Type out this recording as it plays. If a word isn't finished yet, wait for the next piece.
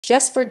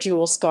Jesper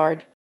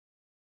Juelsgård.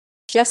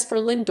 Jesper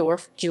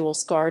Lindorff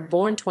Juelsgård,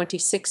 born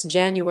 26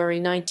 January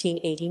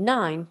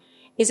 1989,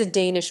 is a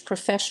Danish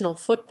professional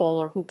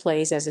footballer who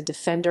plays as a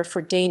defender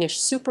for Danish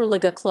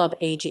Superliga club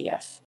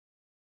AGF.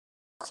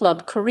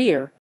 Club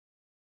career.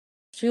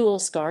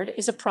 Juelsgård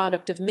is a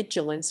product of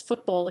Midtjylland's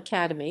football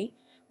academy,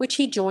 which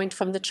he joined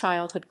from the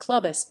childhood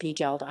club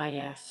Spjald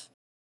IF.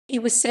 He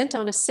was sent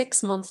on a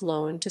 6-month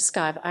loan to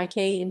Skive IK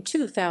in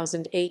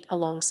 2008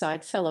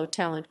 alongside fellow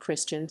talent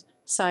Christian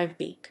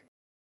Sivbeek.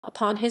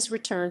 Upon his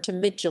return to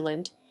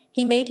Midtjylland,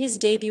 he made his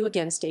debut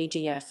against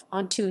AGF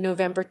on 2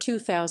 November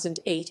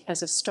 2008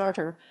 as a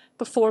starter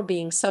before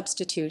being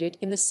substituted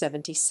in the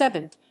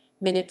 77th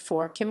minute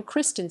for Kim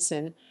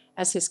Christensen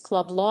as his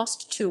club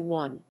lost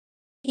 2-1.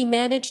 He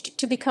managed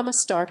to become a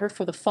starter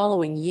for the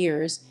following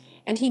years,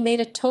 and he made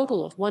a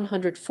total of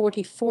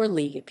 144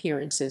 league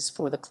appearances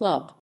for the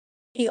club.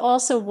 He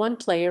also won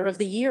Player of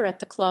the Year at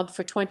the club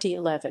for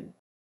 2011.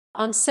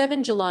 On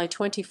 7 July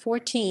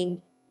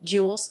 2014,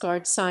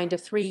 Juelsgård signed a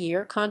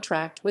 3-year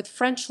contract with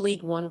French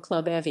League One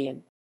club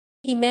Evian.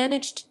 He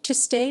managed to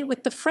stay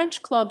with the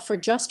French club for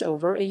just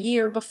over a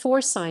year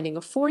before signing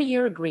a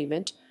 4-year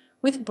agreement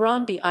with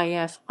Brøndby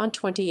IF on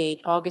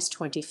 28 August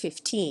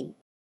 2015.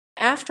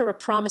 After a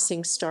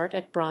promising start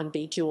at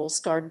Brøndby,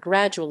 Juelsgård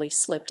gradually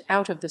slipped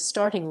out of the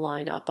starting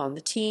lineup on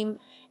the team,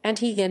 and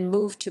he then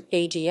moved to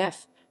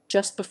AGF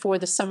just before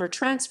the summer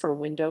transfer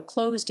window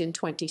closed in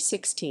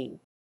 2016.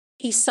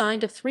 He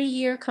signed a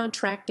 3-year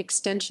contract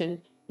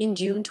extension in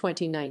June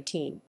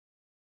 2019.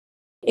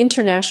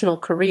 International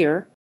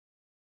career.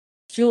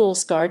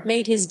 Juelsgård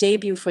made his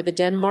debut for the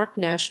Denmark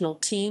national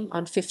team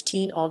on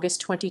 15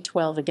 August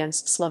 2012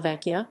 against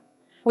Slovakia,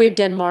 where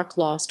Denmark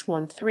lost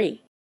 1-3.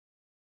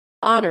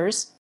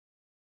 Honors.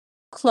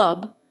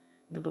 Club.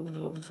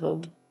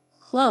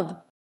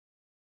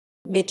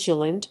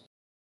 Midtjylland.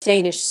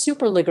 Danish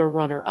Superliga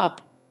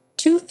runner-up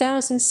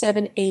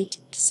 2007-8,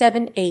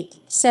 7-8,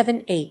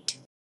 7-8.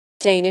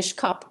 Danish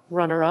Cup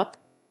runner-up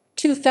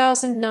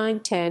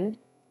 2009-10,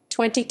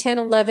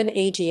 2010-11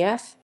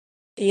 AGF.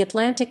 The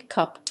Atlantic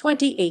Cup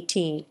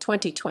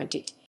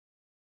 2018-2020.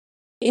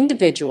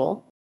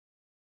 Individual.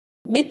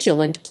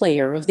 Midtjylland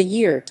Player of the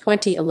Year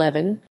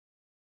 2011,